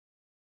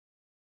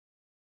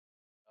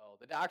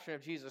the doctrine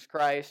of Jesus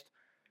Christ,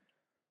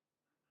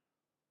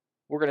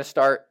 we're going to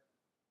start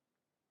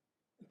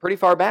pretty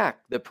far back.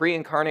 The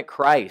pre-incarnate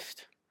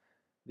Christ.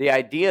 The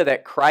idea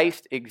that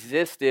Christ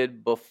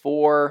existed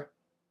before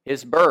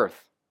his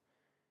birth.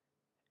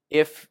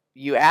 If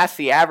you ask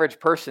the average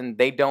person,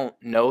 they don't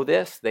know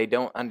this. They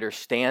don't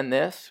understand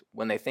this.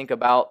 When they think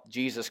about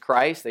Jesus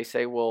Christ, they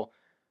say, well,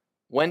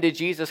 when did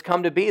Jesus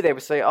come to be? They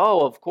would say,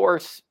 oh, of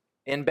course,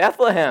 in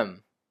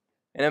Bethlehem,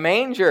 in a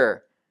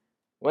manger,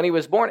 when he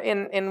was born.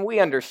 And we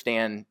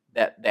understand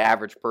that the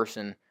average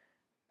person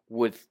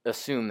would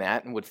assume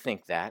that and would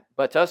think that.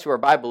 But to us who are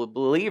Bible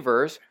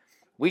believers,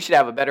 we should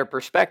have a better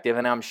perspective.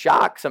 And I'm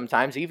shocked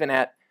sometimes even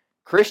at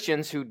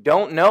Christians who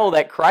don't know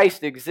that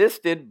Christ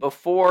existed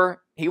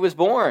before he was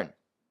born.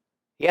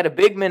 He had a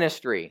big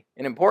ministry,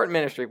 an important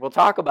ministry. We'll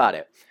talk about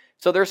it.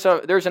 So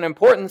there's an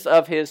importance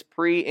of his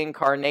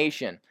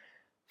pre-incarnation.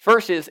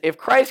 First is, if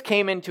Christ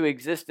came into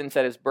existence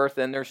at his birth,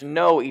 then there's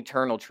no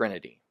eternal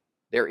Trinity.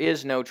 There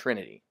is no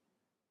Trinity.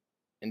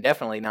 And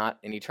definitely not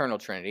an eternal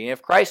Trinity. And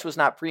if Christ was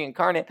not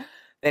pre-incarnate,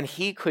 then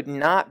he could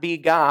not be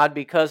God,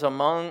 because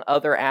among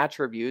other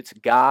attributes,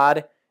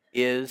 God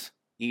is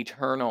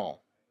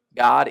eternal.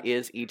 God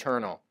is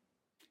eternal.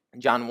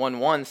 John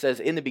 1:1 says,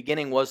 in the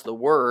beginning was the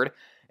Word,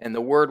 and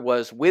the Word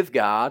was with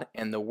God,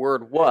 and the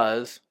Word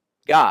was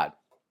God.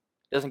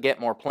 Doesn't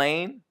get more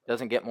plain,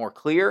 doesn't get more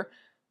clear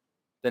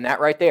than that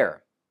right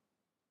there.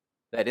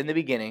 That in the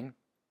beginning,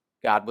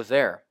 God was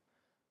there.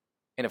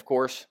 And of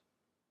course,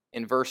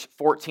 in verse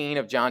 14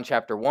 of John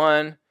chapter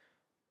 1,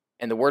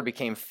 and the Word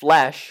became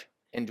flesh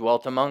and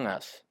dwelt among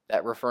us.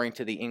 That referring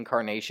to the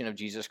incarnation of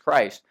Jesus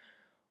Christ.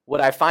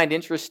 What I find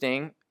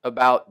interesting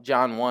about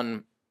John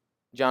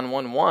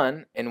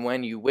 1:1, and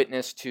when you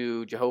witness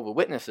to Jehovah's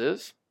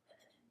Witnesses,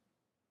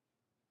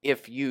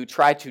 if you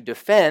try to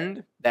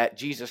defend that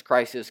Jesus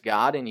Christ is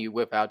God, and you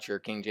whip out your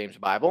King James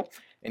Bible,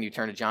 and you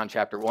turn to John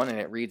chapter 1, and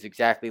it reads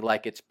exactly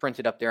like it's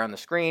printed up there on the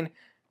screen,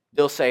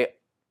 they'll say,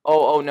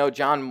 oh no,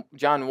 John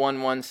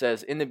 1:1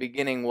 says, in the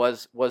beginning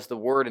was the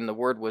Word, and the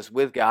Word was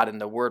with God,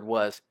 and the Word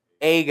was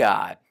a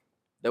God.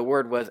 The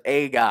Word was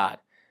a God.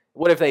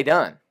 What have they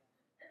done?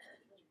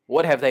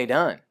 What have they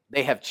done?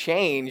 They have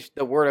changed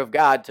the Word of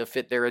God to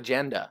fit their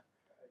agenda.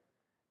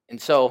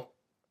 And so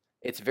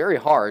it's very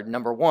hard,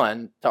 number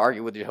one, to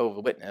argue with a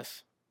Jehovah's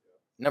Witness.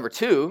 Number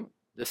two,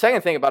 the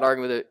second thing about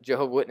arguing with a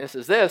Jehovah's Witness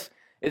is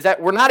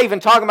that we're not even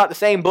talking about the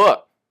same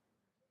book.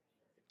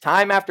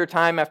 Time after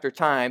time after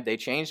time, they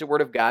change the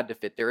Word of God to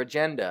fit their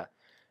agenda.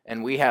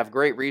 And we have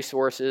great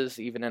resources,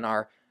 even in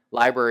our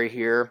library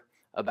here,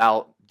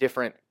 about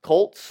different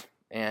cults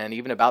and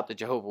even about the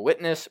Jehovah's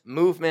Witness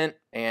movement.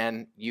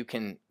 And you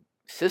can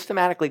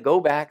systematically go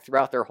back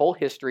throughout their whole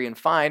history and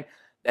find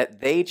that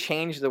they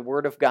changed the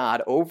Word of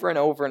God over and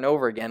over and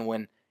over again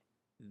when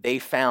they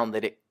found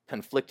that it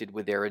conflicted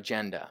with their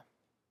agenda.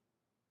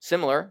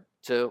 Similar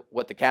to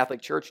what the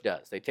Catholic Church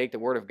does. They take the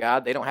Word of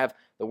God. They don't have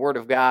the Word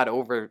of God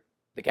over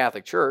the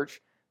Catholic Church.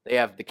 They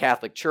have the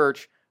Catholic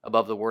Church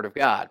above the Word of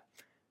God.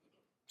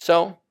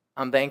 So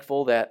I'm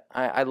thankful that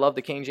I love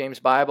the King James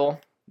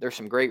Bible. There's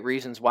some great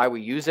reasons why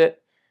we use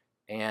it,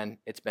 and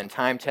it's been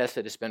time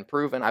tested. It's been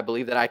proven. I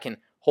believe that I can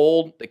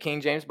hold the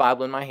King James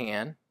Bible in my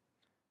hand,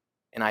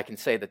 and I can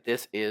say that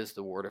this is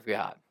the Word of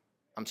God.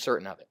 I'm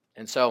certain of it.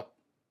 And so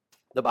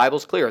the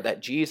Bible's clear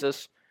that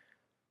Jesus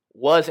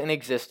was in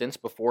existence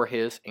before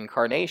his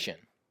incarnation.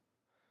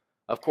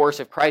 Of course,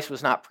 if Christ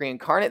was not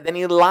pre-incarnate, then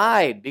he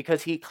lied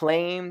because he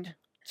claimed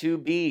to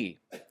be.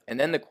 And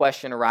then the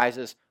question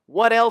arises,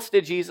 what else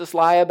did Jesus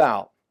lie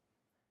about?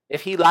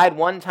 If he lied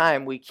one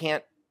time, we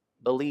can't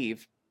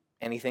believe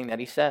anything that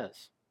he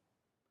says.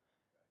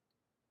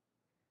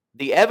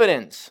 The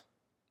evidence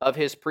of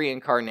his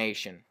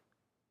pre-incarnation,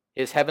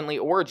 his heavenly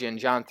origin,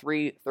 John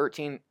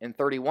 3:13 and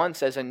 31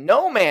 says, and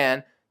no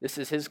man, this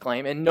is his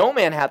claim, and no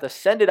man hath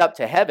ascended up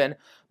to heaven,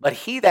 but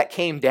he that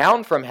came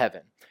down from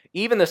heaven,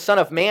 even the Son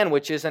of Man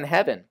which is in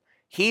heaven.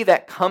 He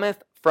that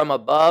cometh from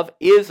above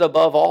is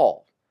above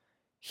all.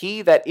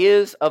 He that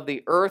is of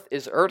the earth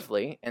is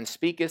earthly, and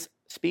speaketh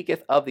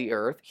of the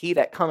earth. He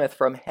that cometh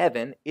from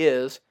heaven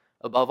is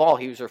above all.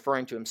 He was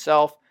referring to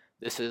himself.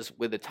 This is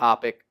with the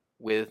topic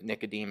with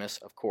Nicodemus,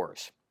 of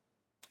course.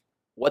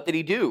 What did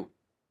he do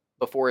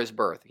before his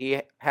birth? He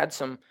had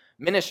some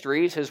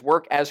ministries, his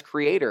work as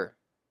creator.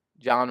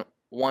 John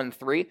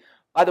 1:3.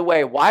 By the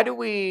way, why do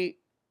we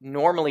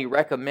normally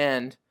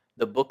recommend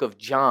the book of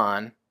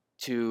John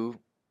to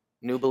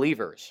new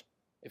believers?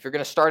 If you're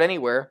going to start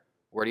anywhere,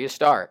 where do you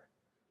start?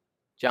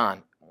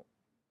 John.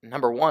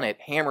 Number one,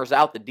 it hammers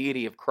out the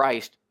deity of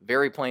Christ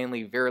very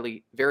plainly,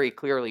 very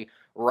clearly,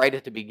 right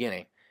at the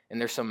beginning. And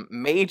there's some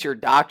major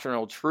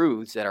doctrinal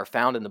truths that are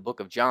found in the book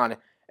of John.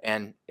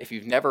 And if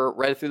you've never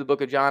read through the book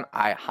of John,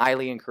 I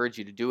highly encourage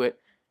you to do it.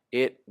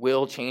 It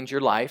will change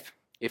your life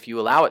if you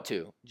allow it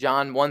to.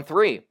 John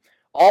 1:3.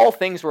 All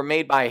things were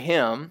made by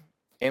him,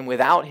 and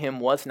without him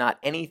was not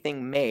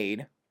anything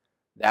made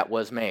that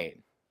was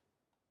made.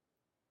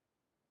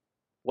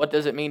 What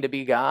does it mean to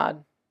be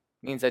God?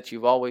 It means that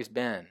you've always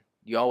been.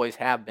 You always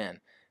have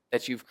been.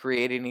 That you've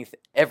created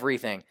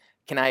everything.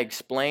 Can I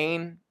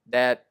explain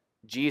that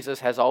Jesus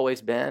has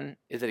always been?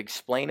 Is it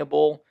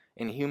explainable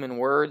in human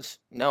words?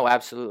 No,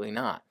 absolutely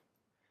not.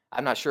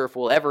 I'm not sure if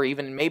we'll ever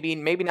even, maybe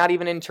not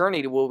even in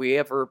eternity, will we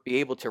ever be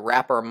able to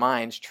wrap our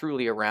minds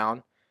truly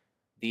around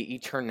the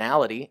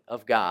eternality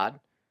of God.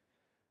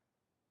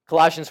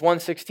 Colossians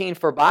 1:16,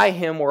 for by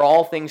him were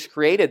all things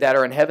created that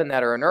are in heaven,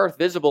 that are on earth,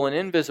 visible and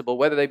invisible,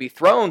 whether they be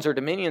thrones or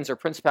dominions or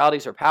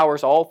principalities or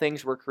powers, all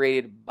things were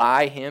created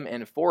by him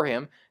and for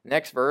him.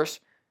 Next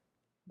verse,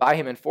 by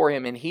him and for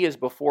him, and he is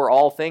before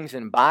all things,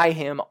 and by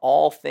him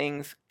all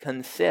things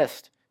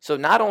consist. So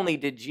not only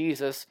did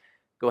Jesus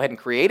go ahead and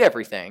create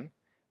everything,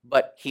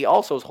 but he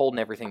also is holding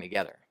everything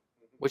together,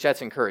 which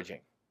that's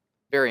encouraging,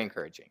 very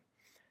encouraging.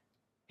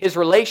 His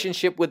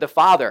relationship with the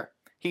Father,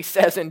 he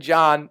says in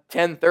John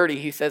 10:30,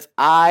 he says,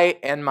 I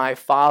and my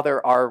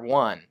Father are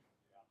one.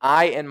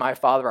 I and my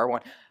Father are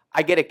one.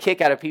 I get a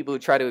kick out of people who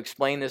try to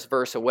explain this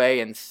verse away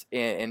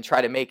and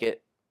try to make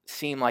it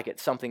seem like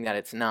it's something that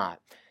it's not.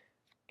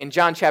 In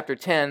John chapter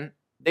 10,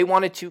 they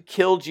wanted to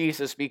kill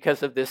Jesus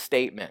because of this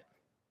statement.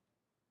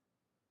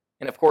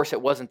 And of course,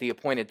 it wasn't the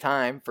appointed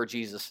time for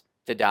Jesus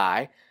to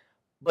die,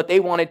 but they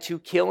wanted to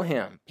kill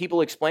him.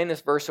 People explain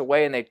this verse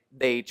away, and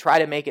they try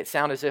to make it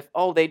sound as if,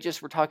 oh, they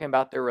just were talking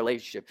about their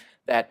relationship,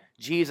 that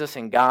Jesus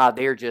and God,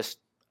 they're just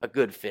a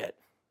good fit.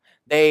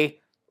 They're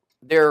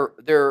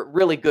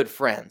really good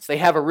friends. They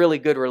have a really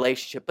good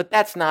relationship, but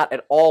that's not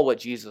at all what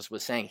Jesus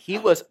was saying. He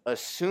was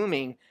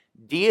assuming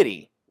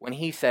deity when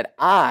he said,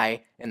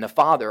 I and the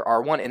Father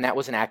are one, and that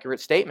was an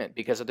accurate statement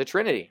because of the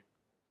Trinity.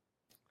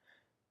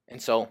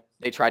 And so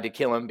they tried to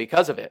kill him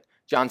because of it.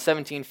 John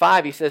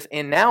 17:5, he says,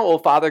 and now, O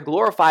Father,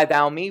 glorify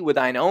thou me with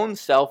thine own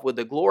self, with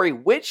the glory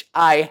which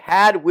I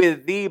had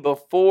with thee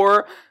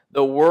before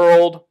the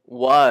world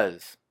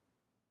was.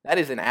 That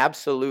is an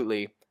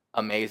absolutely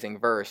amazing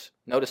verse.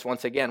 Notice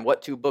once again,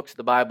 what two books of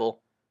the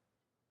Bible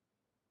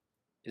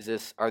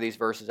are these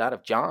verses out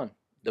of? John,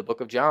 the book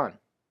of John.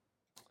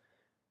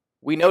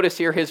 We notice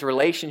here his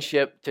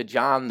relationship to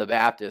John the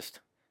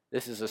Baptist.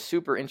 This is a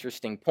super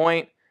interesting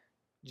point.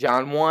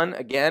 John 1,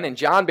 again, and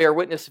John bare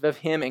witness of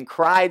him and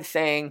cried,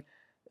 saying,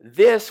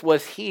 this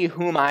was he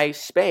whom I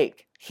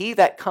spake. He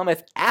that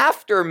cometh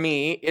after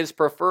me is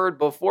preferred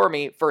before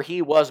me, for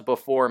he was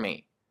before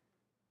me.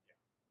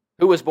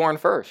 Who was born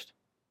first?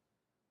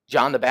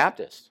 John the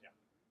Baptist.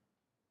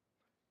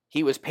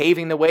 He was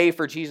paving the way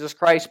for Jesus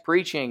Christ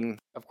preaching.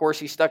 Of course,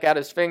 he stuck out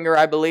his finger,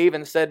 I believe,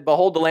 and said,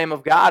 behold the Lamb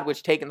of God,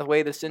 which taketh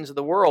away the sins of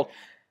the world.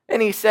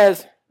 And he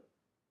says,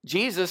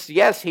 Jesus,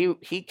 yes,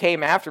 he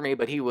came after me,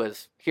 but he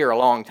was here a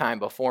long time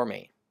before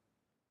me.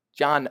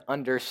 John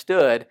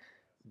understood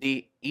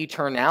the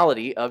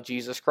eternality of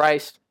Jesus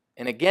Christ.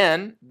 And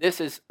again,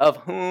 this is of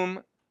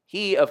whom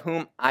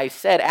I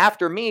said,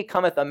 after me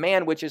cometh a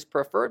man which is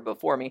preferred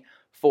before me,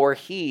 for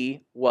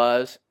he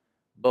was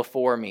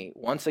before me.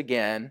 Once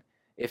again,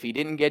 if he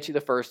didn't get you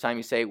the first time,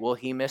 you say, well,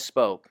 he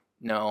misspoke.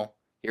 No,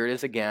 here it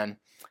is again,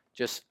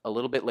 just a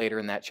little bit later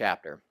in that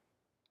chapter.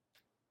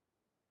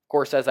 Of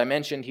course, as I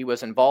mentioned, he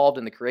was involved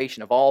in the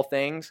creation of all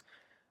things.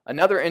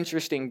 Another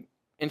interesting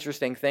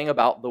thing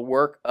about the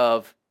work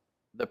of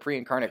the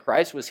pre-incarnate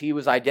Christ was he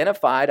was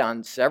identified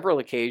on several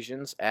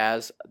occasions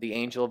as the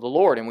angel of the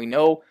Lord. And we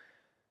know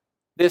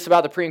this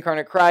about the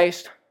pre-incarnate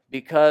Christ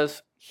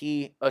because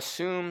he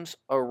assumes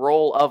a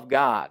role of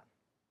God.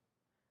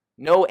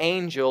 No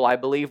angel, I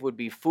believe, would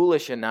be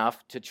foolish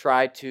enough to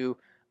try to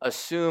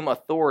assume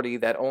authority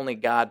that only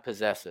God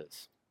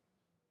possesses.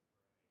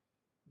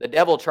 The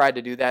devil tried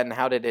to do that, and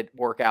how did it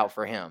work out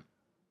for him?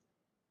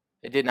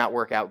 It did not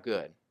work out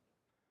good.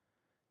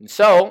 And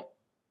so,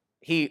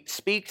 he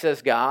speaks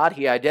as God,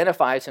 he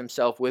identifies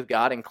himself with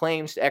God, and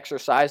claims to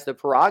exercise the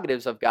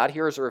prerogatives of God.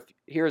 Here's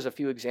a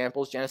few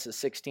examples. Genesis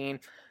 16,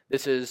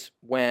 this is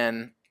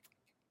when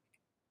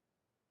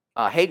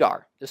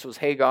Hagar, this was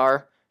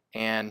Hagar,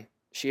 and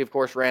she, of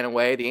course, ran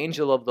away. The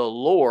angel of the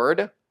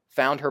Lord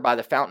found her by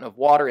the fountain of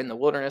water in the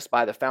wilderness,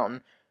 by the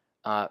fountain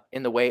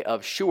in the way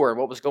of Shur.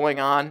 What was going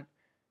on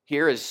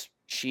here is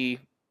he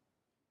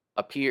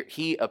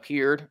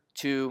appeared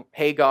to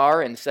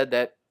Hagar and said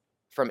that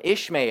from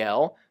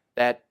Ishmael,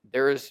 that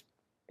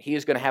he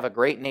is going to have a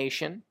great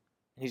nation.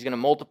 He's going to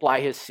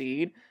multiply his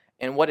seed.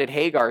 And what did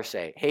Hagar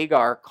say?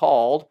 Hagar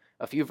called,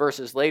 a few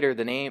verses later,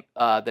 the name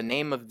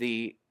of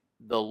the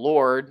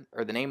Lord,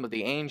 or the name of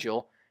the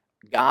angel,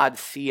 God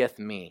seeth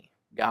me.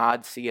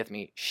 God seeth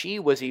me. She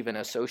was even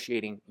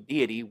associating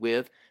deity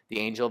with the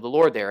angel of the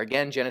Lord there.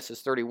 Again,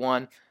 Genesis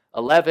 31:11,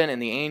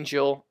 and the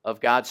angel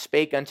of God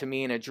spake unto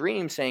me in a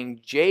dream,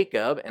 saying,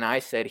 Jacob, and I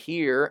said,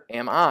 here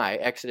am I.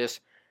 Exodus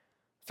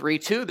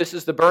 3:2, this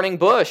is the burning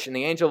bush, and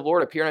the angel of the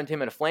Lord appeared unto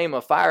him in a flame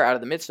of fire out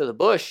of the midst of the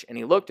bush, and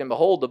he looked, and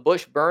behold, the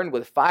bush burned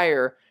with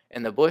fire,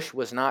 and the bush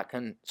was not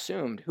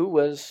consumed. Who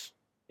was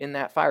in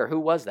that fire? Who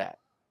was that?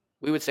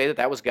 We would say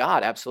that was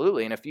God,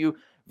 absolutely. And a few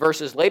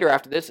verses later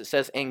after this, it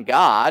says, and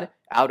God,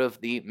 out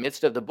of the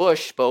midst of the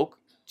bush, spoke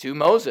to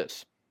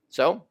Moses.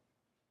 So,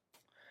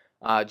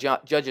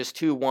 Judges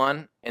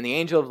 2:1, and the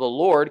angel of the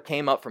Lord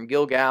came up from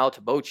Gilgal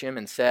to Bochim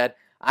and said,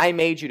 I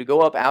made you to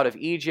go up out of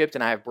Egypt,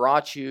 and I have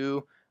brought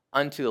you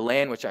unto the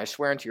land which I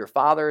swear unto your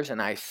fathers,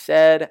 and I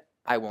said,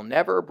 I will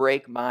never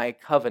break my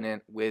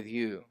covenant with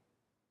you.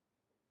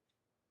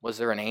 Was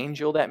there an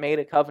angel that made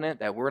a covenant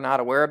that we're not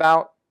aware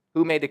about?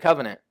 Who made the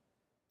covenant?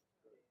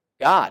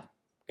 God.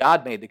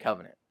 God made the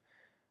covenant.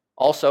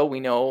 Also, we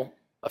know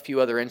a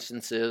few other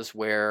instances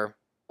where,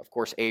 of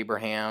course,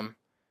 Abraham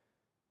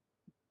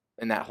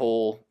and that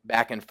whole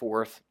back and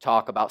forth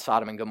talk about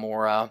Sodom and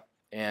Gomorrah,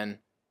 and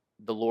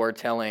the Lord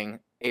telling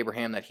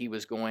Abraham that he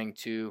was going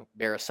to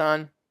bear a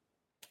son.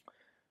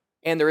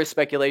 And there is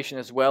speculation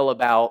as well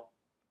about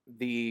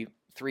the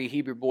 3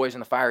 Hebrew boys in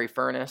the fiery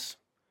furnace.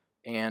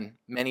 And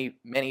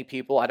many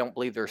people, I don't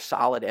believe there's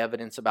solid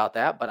evidence about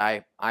that, but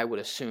I would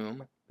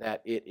assume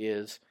that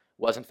it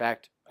was in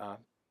fact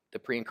the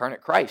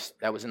pre-incarnate Christ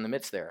that was in the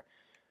midst there,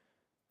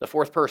 the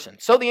 4th person.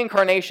 So the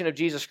incarnation of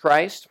Jesus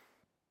Christ,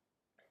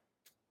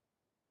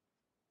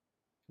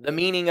 the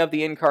meaning of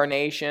the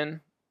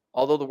incarnation,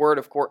 although the word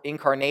of course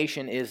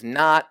incarnation is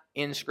not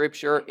in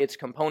Scripture, its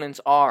components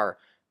are.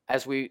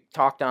 As we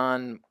talked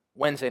on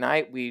Wednesday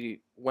night,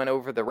 we went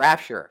over the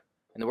rapture.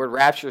 And the word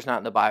rapture is not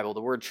in the Bible.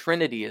 The word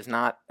Trinity is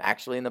not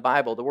actually in the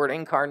Bible. The word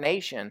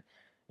incarnation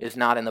is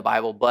not in the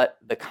Bible, but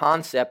the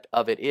concept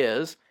of it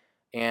is.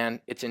 And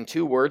it's in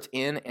 2 words,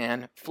 in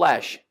and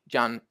flesh.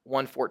 John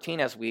 1:14,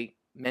 as we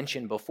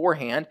mentioned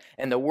beforehand.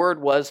 And the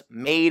Word was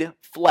made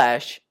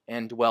flesh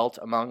and dwelt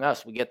among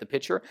us. We get the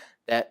picture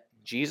that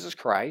Jesus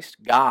Christ,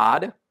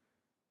 God,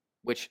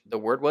 which the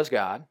Word was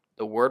God,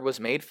 the Word was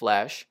made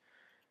flesh.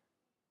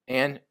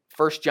 And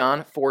 1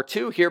 John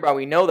 4:2, hereby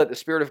we know that the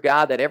Spirit of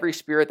God, that every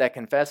spirit that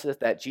confesseth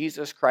that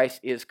Jesus Christ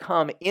is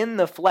come in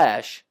the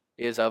flesh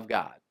is of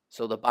God.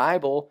 So the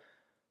Bible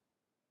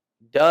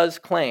does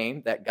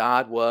claim that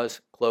God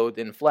was clothed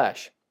in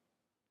flesh.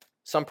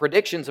 Some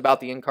predictions about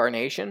the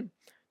incarnation.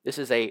 This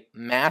is a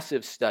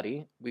massive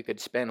study. We could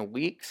spend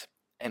weeks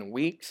and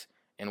weeks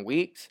and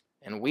weeks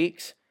and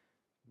weeks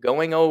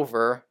going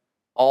over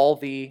all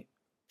the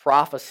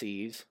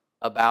prophecies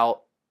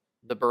about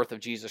the birth of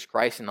Jesus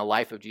Christ and the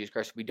life of Jesus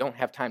Christ. We don't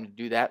have time to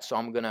do that, so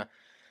I'm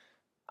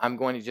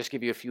going to just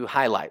give you a few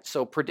highlights.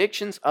 So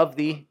predictions of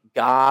the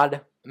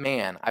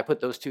God-man. I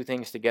put those 2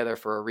 things together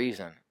for a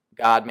reason.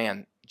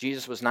 God-man.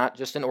 Jesus was not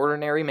just an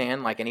ordinary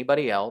man like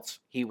anybody else.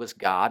 He was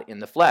God in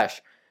the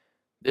flesh.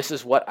 This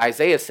is what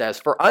Isaiah says,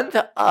 for unto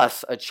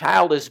us a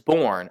child is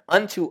born,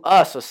 unto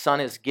us a son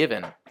is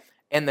given,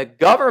 and the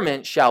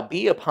government shall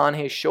be upon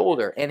his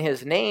shoulder, and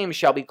his name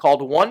shall be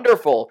called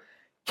Wonderful,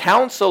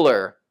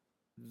 Counselor,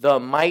 the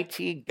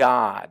Mighty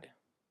God,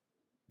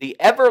 the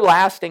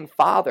Everlasting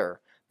Father,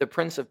 the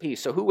Prince of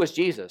Peace. So who was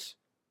Jesus?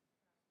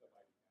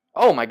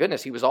 Oh my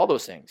goodness, he was all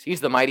those things.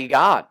 He's the mighty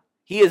God.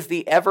 He is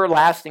the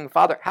everlasting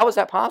Father. How is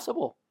that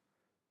possible?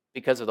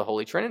 Because of the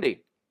Holy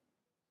Trinity.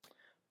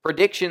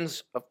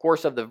 Predictions, of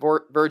course, of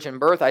the virgin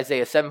birth,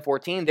 Isaiah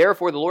 7:14.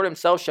 Therefore the Lord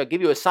himself shall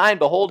give you a sign.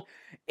 Behold,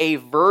 a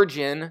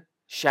virgin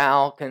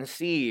shall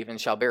conceive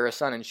and shall bear a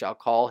son and shall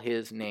call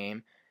his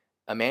name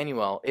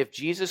Emmanuel. If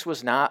Jesus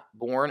was not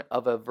born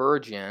of a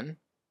virgin,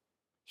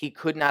 he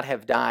could not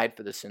have died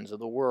for the sins of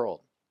the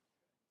world.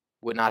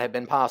 Would not have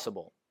been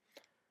possible.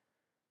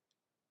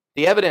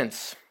 The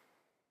evidence.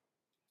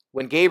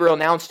 When Gabriel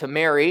announced to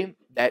Mary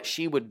that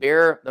she would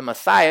bear the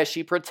Messiah,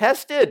 she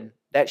protested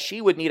that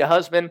she would need a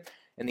husband,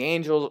 and the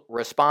angel's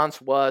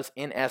response was,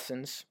 in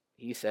essence,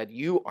 he said,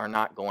 you are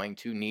not going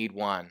to need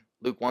one.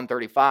 Luke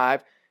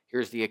 1:35,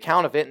 here's the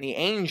account of it. And the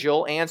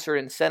angel answered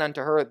and said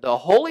unto her, the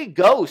Holy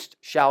Ghost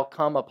shall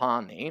come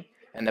upon thee,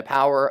 and the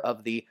power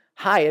of the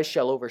highest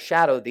shall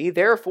overshadow thee.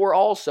 Therefore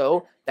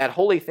also that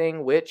holy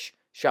thing which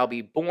shall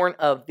be born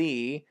of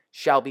thee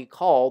shall be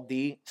called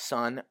the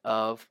Son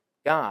of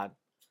God.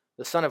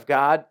 The Son of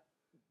God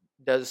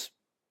does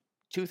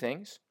 2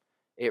 things.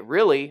 It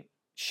really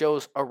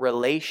shows a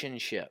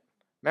relationship.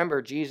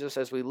 Remember, Jesus,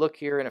 as we look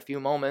here in a few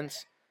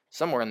moments,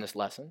 somewhere in this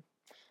lesson,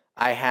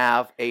 I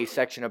have a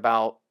section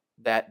about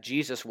that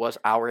Jesus was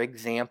our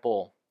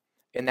example.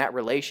 And that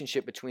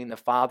relationship between the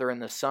Father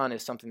and the Son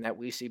is something that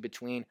we see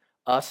between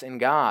us and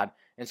God.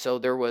 And so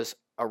there was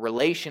a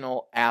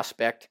relational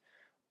aspect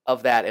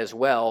of that as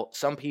well.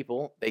 Some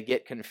people, they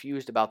get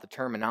confused about the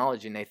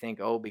terminology and they think,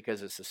 oh,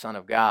 because it's the Son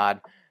of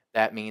God,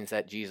 that means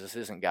that Jesus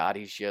isn't God.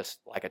 He's just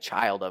like a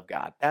child of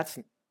God. That's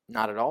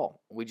not at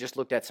all. We just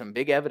looked at some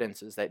big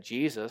evidences that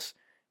Jesus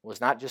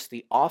was not just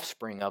the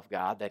offspring of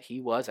God, that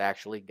he was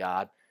actually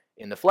God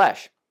in the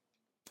flesh.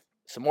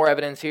 Some more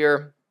evidence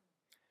here.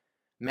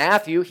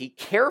 Matthew, he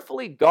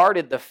carefully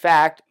guarded the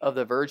fact of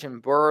the virgin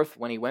birth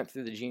when he went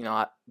through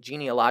the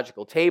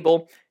genealogical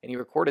table, and he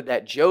recorded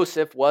that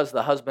Joseph was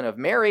the husband of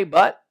Mary,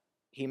 but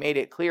he made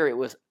it clear it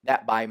was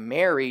that by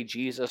Mary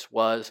Jesus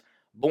was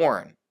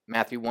born.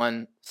 Matthew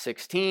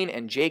 1:16,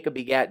 and Jacob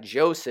begat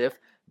Joseph,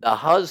 the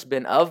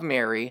husband of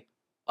Mary,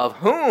 of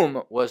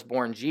whom was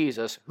born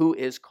Jesus, who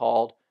is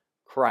called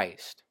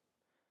Christ.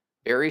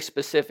 Very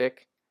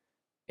specific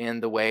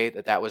in the way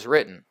that was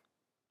written.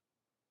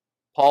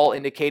 Paul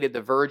indicated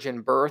the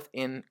virgin birth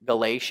in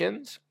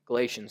Galatians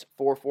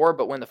 4:4.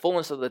 But when the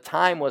fullness of the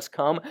time was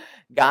come,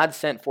 God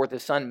sent forth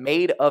his Son,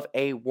 made of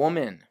a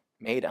woman,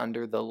 made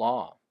under the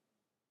law.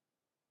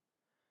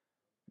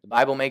 The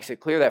Bible makes it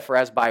clear that for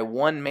as by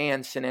one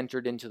man sin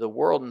entered into the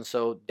world, and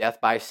so death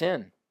by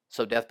sin.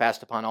 So death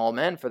passed upon all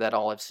men, for that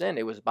all have sinned.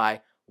 It was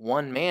by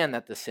one man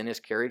that the sin is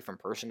carried from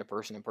person to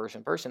person and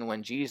person to person.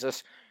 When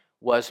Jesus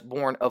was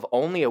born of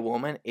only a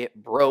woman, it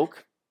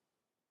broke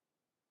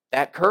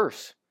that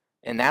curse.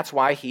 And that's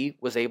why he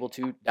was able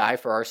to die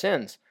for our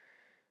sins.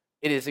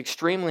 It is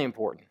extremely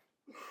important.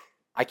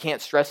 I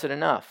can't stress it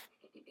enough.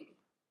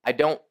 I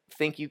don't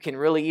think you can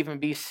really even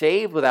be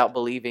saved without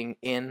believing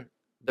in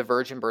the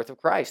virgin birth of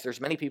Christ. There's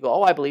many people,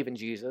 oh, I believe in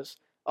Jesus.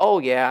 Oh,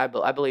 yeah,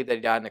 I believe that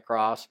he died on the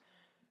cross.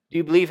 Do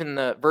you believe in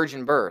the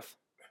virgin birth?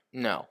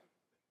 No.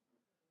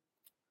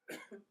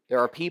 There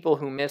are people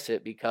who miss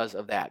it because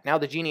of that. Now,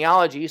 the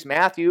genealogies,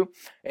 Matthew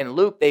and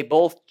Luke, they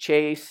both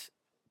trace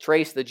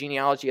the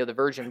genealogy of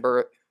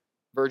the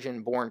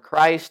virgin-born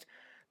Christ.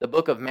 The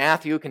book of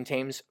Matthew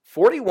contains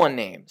 41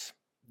 names.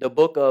 The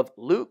book of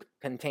Luke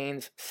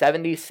contains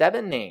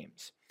 77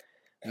 names.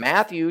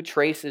 Matthew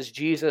traces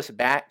Jesus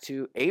back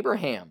to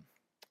Abraham.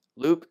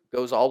 Luke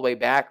goes all the way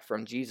back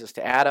from Jesus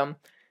to Adam,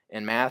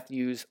 and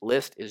Matthew's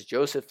list is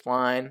Joseph's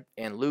line,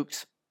 and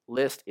Luke's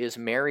list is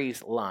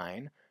Mary's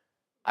line.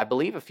 I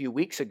believe a few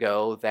weeks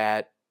ago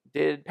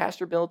did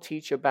Pastor Bill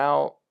teach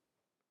about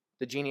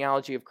the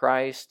genealogy of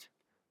Christ?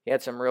 He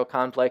had some real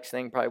complex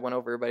thing, probably went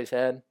over everybody's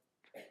head.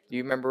 Do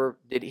you remember,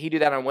 did he do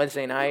that on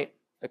Wednesday night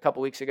a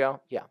couple weeks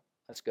ago? Yeah,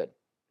 that's good.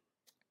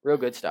 Real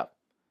good stuff.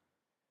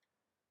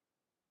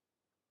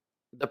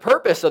 The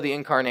purpose of the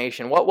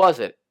incarnation, what was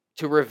it?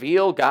 To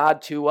reveal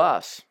God to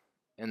us.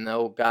 And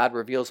though God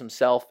reveals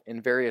himself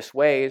in various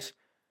ways,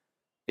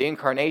 the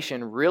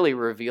incarnation really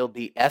revealed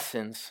the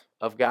essence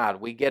of God.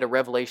 We get a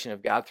revelation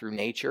of God through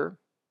nature.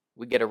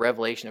 We get a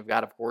revelation of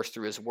God, of course,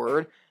 through his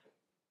word.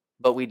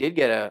 But we did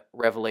get a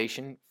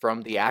revelation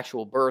from the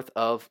actual birth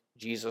of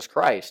Jesus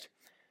Christ.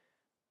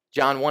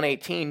 John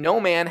 1:18, no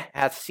man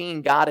hath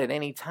seen God at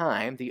any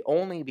time, the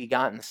only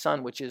begotten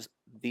Son, which is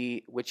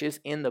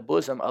in the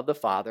bosom of the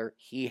Father,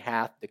 he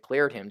hath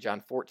declared him.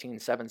 John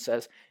 14:7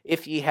 says,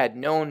 if ye had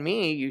known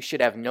me, you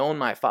should have known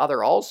my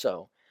Father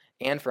also.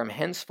 And from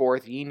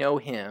henceforth ye know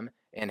him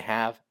and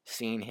have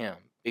seen him.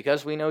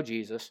 Because we know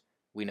Jesus,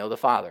 we know the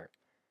Father.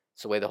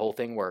 It's the way the whole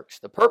thing works.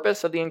 The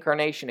purpose of the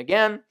incarnation,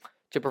 again,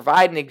 to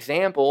provide an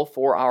example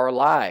for our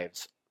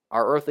lives.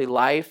 Our earthly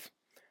life,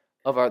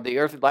 the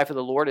earthly life of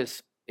the Lord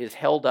is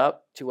held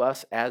up to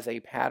us as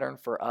a pattern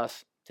for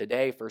us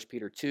today. 1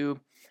 Peter 2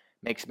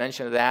 makes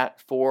mention of that.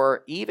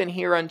 For even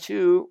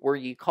hereunto were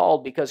ye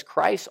called, because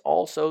Christ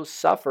also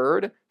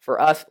suffered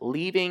for us,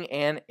 leaving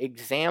an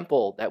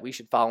example that we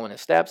should follow in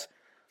his steps.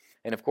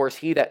 And of course,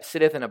 he that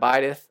sitteth and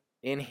abideth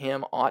in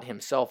him ought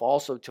himself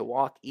also to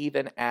walk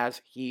even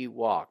as he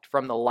walked.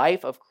 From the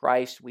life of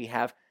Christ, we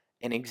have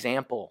an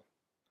example.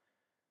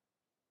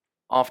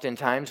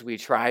 Oftentimes, we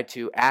try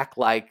to act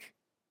like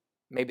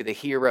maybe the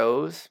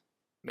heroes.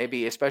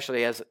 Maybe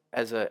especially as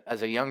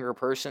a younger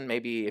person,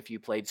 maybe if you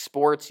played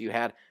sports, you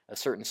had a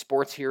certain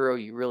sports hero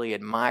you really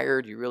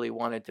admired, you really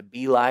wanted to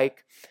be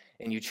like,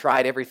 and you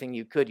tried everything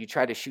you could. You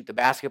tried to shoot the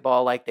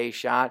basketball like they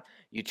shot.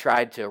 You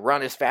tried to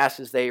run as fast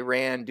as they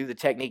ran, do the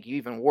technique. You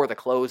even wore the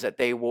clothes that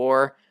they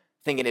wore,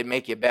 thinking it'd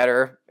make you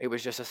better. It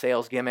was just a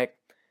sales gimmick.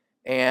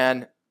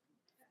 And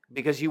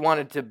because you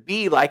wanted to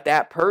be like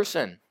that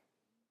person.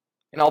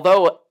 And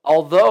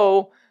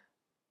although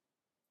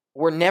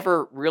we're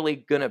never really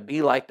going to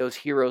be like those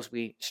heroes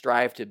we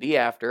strive to be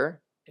after.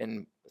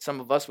 And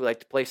some of us, we like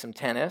to play some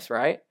tennis,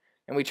 right?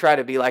 And we try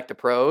to be like the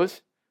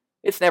pros.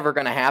 It's never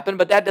going to happen,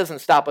 but that doesn't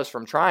stop us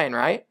from trying,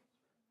 right?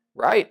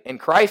 Right.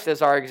 And Christ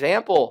as our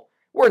example,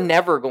 we're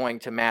never going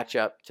to match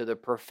up to the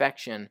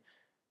perfection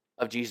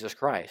of Jesus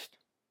Christ.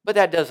 But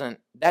that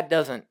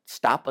doesn't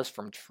stop us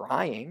from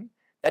trying.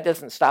 That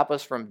doesn't stop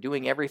us from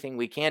doing everything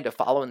we can to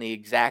follow in the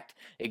exact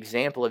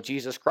example of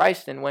Jesus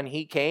Christ. And when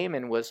he came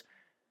and was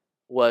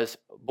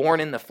born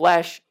in the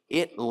flesh,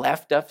 it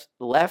left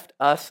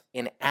us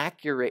an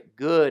accurate,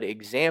 good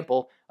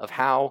example of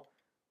how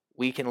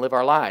we can live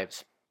our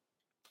lives.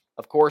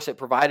 Of course, it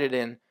provided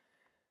an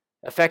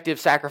effective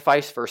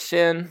sacrifice for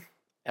sin.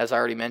 As I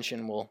already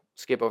mentioned, we'll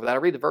skip over that.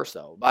 I'll read the verse,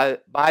 though.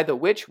 By the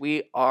which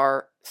we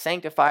are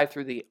sanctified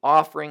through the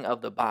offering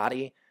of the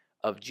body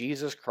of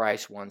Jesus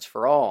Christ once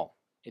for all.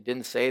 It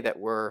didn't say that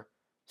we're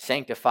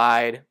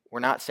sanctified. We're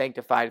not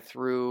sanctified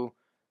through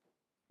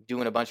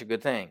doing a bunch of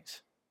good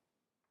things.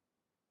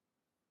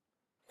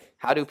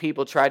 How do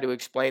people try to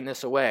explain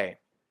this away?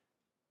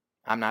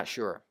 I'm not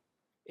sure.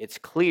 It's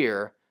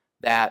clear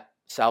that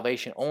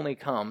salvation only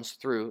comes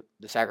through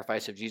the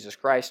sacrifice of Jesus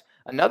Christ.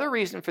 Another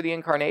reason for the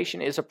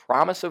incarnation is a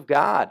promise of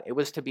God. It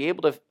was to be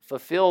able to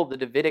fulfill the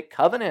Davidic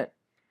covenant.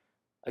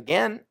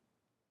 Again,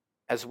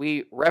 as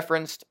we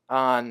referenced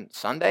on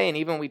Sunday, and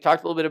even we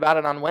talked a little bit about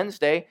it on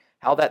Wednesday,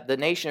 how that the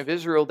nation of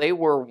Israel, they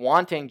were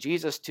wanting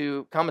Jesus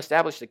to come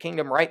establish the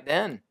kingdom right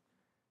then.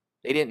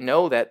 They didn't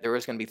know that there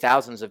was going to be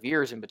thousands of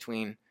years in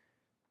between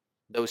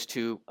those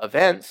two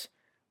events,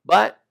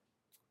 but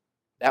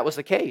that was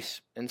the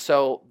case. And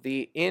so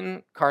the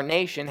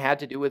incarnation had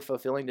to do with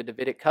fulfilling the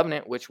Davidic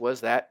covenant, which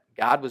was that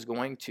God was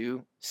going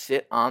to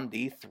sit on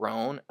the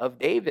throne of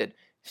David.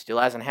 Still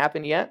hasn't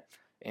happened yet,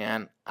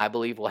 and I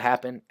believe will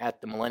happen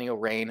at the millennial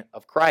reign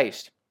of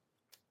Christ.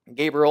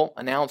 Gabriel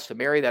announced to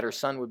Mary that her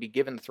son would be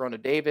given the throne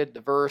of David.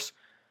 The verse,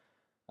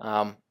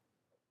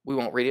 we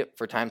won't read it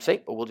for time's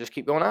sake, but we'll just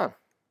keep going on.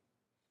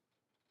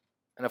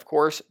 And of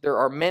course, there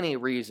are many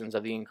reasons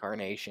of the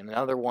incarnation.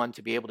 Another one,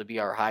 to be able to be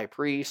our high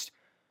priest.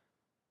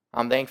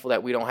 I'm thankful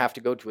that we don't have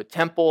to go to a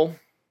temple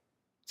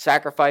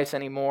sacrifice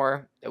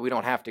anymore, that we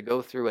don't have to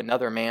go through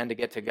another man to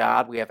get to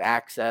God. We have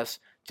access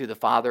to the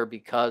Father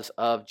because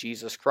of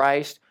Jesus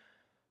Christ.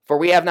 For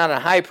we have not a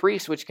high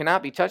priest which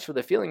cannot be touched with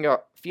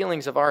the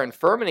feelings of our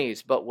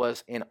infirmities, but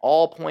was in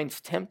all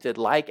points tempted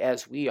like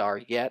as we are,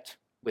 yet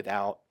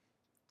without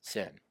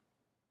sin.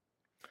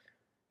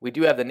 We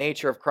do have the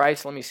nature of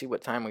Christ. Let me see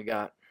what time we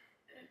got.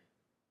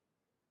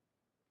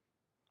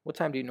 What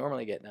time do you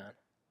normally get done?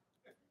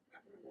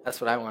 That's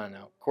what I want to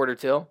know. Quarter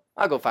till?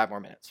 I'll go 5 more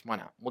minutes. Why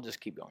not? We'll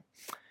just keep going.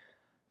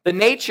 The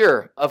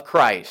nature of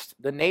Christ.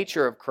 The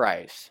nature of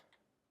Christ.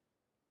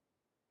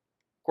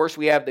 Of course,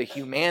 we have the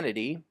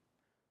humanity.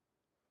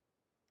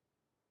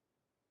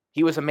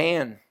 He was a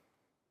man,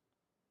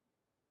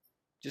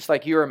 just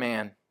like you're a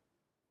man,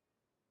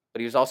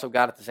 but he was also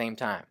God at the same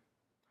time.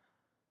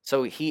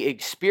 So he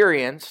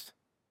experienced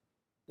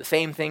the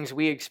same things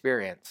we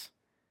experience.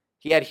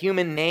 He had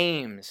human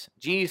names: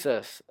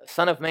 Jesus,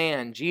 Son of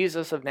Man,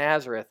 Jesus of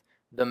Nazareth,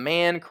 the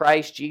man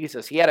Christ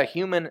Jesus. He had a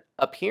human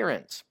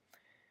appearance.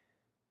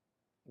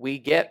 We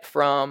get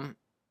from,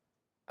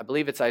 I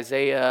believe it's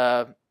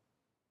Isaiah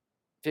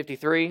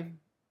 53,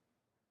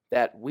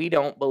 that we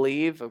don't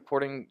believe,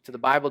 according to the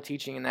Bible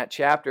teaching in that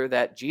chapter,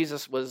 that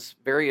Jesus was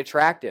very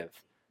attractive.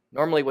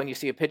 Normally when you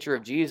see a picture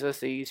of Jesus,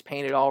 he's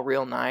painted all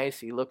real nice.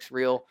 He looks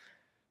real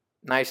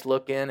nice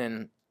looking,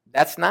 and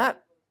that's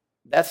not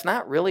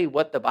really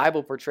what the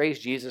Bible portrays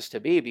Jesus to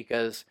be,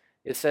 because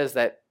it says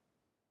that,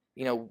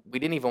 we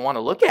didn't even want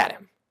to look at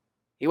him.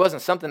 He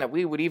wasn't something that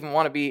we would even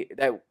want to be,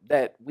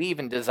 that we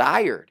even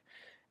desired.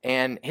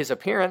 And his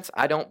appearance,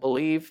 I don't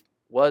believe,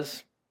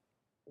 was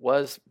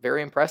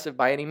very impressive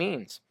by any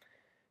means.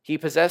 He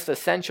possessed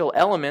essential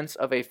elements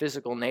of a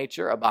physical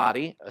nature: a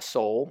body, a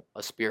soul,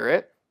 a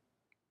spirit.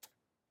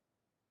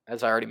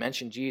 As I already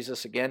mentioned,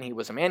 Jesus, again, he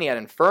was a man. He had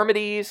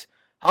infirmities,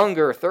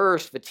 hunger,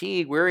 thirst,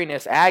 fatigue,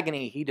 weariness,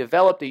 agony. He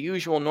developed the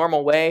usual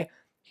normal way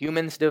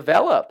humans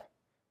develop.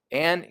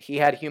 And he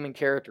had human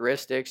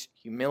characteristics: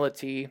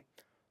 humility,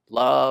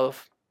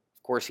 love.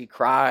 Of course, he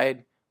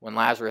cried when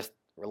Lazarus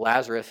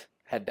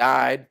had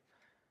died.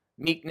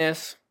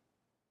 Meekness.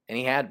 And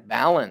he had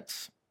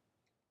balance.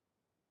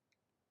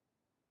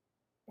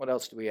 What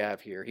else do we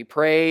have here? He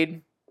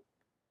prayed.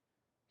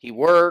 He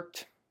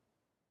worked.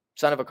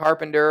 Son of a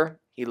carpenter.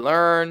 He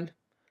learned.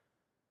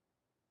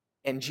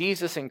 And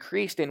Jesus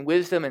increased in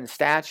wisdom and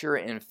stature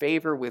and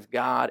favor with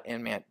God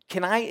and man.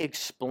 Can I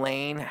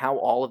explain how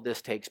all of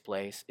this takes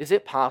place? Is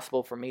it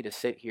possible for me to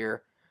sit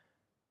here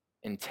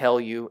and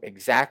tell you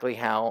exactly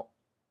how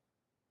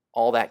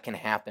all that can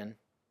happen?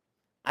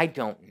 I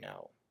don't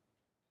know.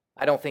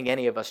 I don't think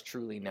any of us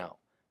truly know.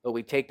 But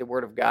we take the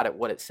Word of God at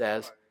what it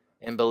says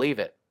and believe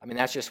it. I mean,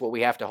 that's just what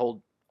we have to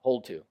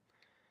hold to.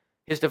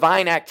 His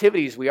divine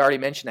activities, we already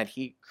mentioned that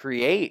he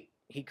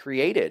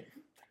created.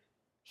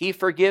 He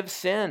forgives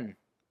sin.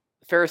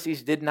 The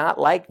Pharisees did not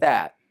like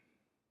that.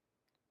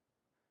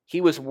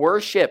 He was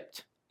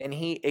worshipped, and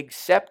he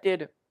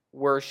accepted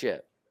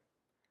worship.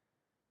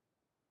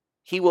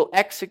 He will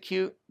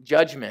execute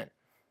judgment.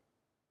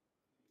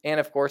 And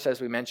of course,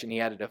 as we mentioned, he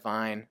had a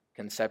divine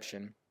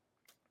conception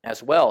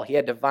as well. He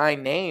had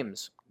divine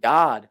names: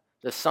 God,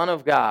 the Son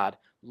of God,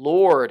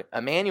 Lord,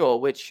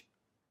 Emmanuel, which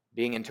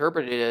being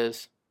interpreted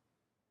as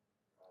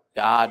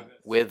God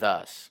with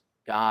us.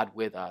 God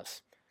with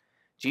us.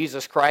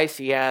 Jesus Christ,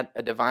 he had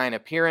a divine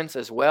appearance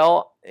as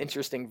well.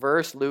 Interesting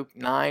verse, Luke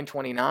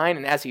 9:29.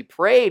 And as he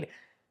prayed,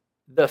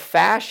 the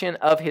fashion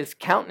of his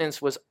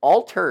countenance was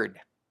altered,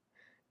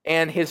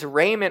 and his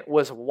raiment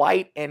was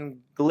white and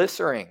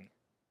glistening.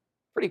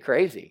 Pretty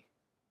crazy.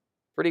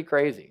 Pretty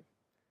crazy.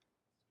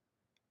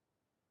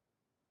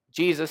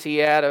 Jesus, he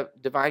had a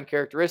divine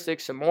characteristic.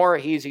 Some more,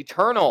 he's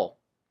eternal,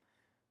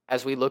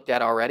 as we looked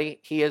at already.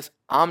 He is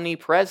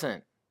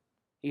omnipresent.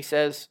 He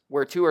says,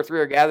 where 2 or 3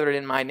 are gathered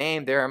in my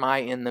name, there am I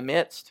in the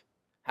midst.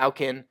 How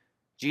can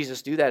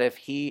Jesus do that if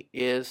he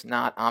is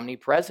not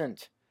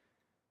omnipresent?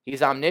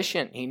 He's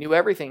omniscient. He knew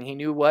everything. He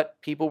knew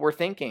what people were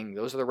thinking.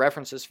 Those are the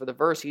references for the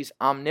verse. He's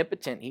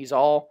omnipotent. He's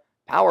all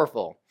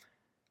powerful.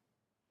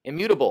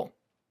 Immutable.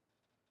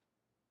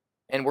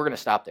 And we're going to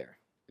stop there.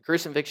 The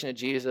crucifixion of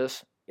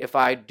Jesus.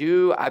 I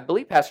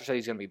believe Pastor said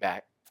he's going to be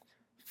back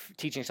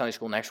teaching Sunday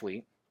school next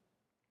week.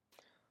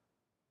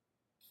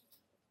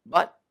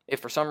 But if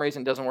for some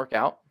reason it doesn't work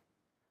out,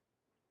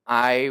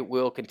 I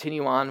will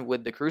continue on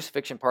with the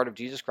crucifixion part of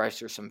Jesus Christ.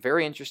 There's some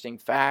very interesting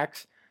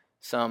facts,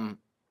 some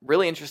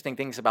really interesting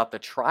things about the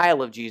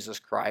trial of Jesus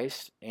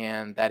Christ,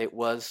 and that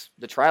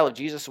the trial of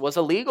Jesus was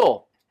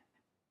illegal.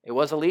 It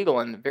was illegal,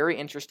 and very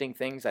interesting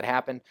things that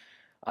happened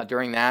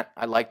during that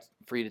I'd like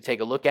for you to take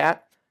a look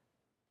at.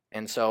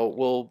 And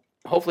so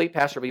hopefully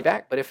Pastor will be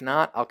back, but if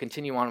not, I'll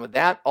continue on with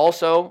that.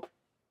 Also,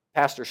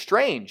 Pastor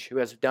Strange, who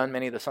has done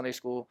many of the Sunday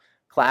school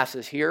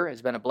classes here,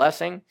 has been a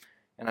blessing,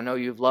 and I know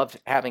you've loved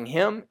having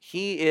him.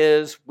 He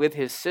is with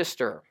his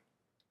sister.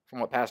 From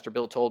what Pastor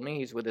Bill told me,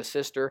 he's with his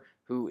sister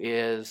who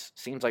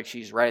seems like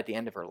she's right at the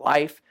end of her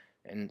life,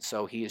 and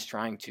so he is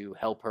trying to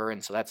help her,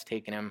 and so that's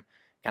taken him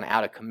kind of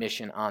out of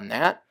commission on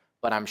that,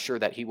 but I'm sure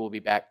that he will be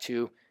back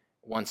too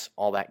once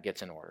all that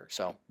gets in order.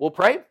 So we'll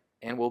pray,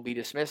 and we'll be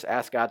dismissed.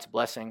 Ask God's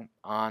blessing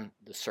on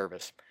the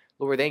service.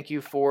 Lord, we thank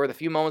you for the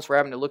few moments we're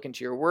having to look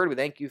into your word. We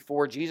thank you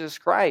for Jesus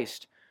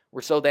Christ.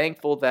 We're so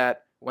thankful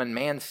that when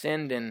man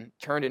sinned and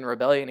turned in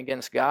rebellion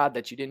against God,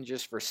 that you didn't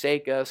just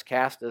forsake us,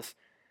 cast us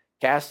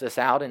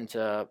out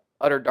into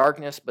utter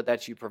darkness, but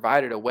that you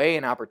provided a way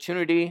and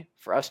opportunity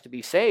for us to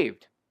be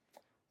saved.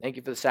 Thank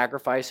you for the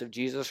sacrifice of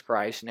Jesus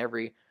Christ and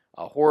every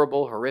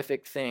horrible,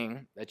 horrific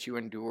thing that you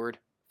endured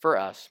for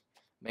us.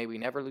 May we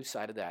never lose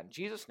sight of that. In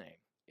Jesus' name,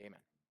 amen.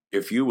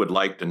 If you would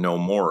like to know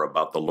more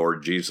about the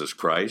Lord Jesus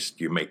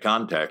Christ, you may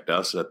contact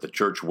us at the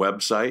church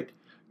website,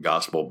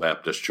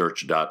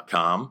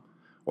 gospelbaptistchurch.com,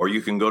 or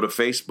you can go to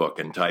Facebook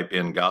and type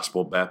in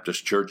Gospel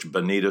Baptist Church,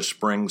 Bonita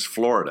Springs,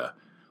 Florida.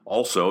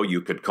 Also,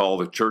 you could call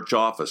the church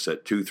office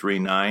at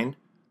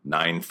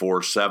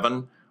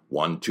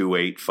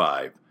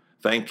 239-947-1285.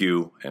 Thank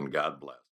you, and God bless.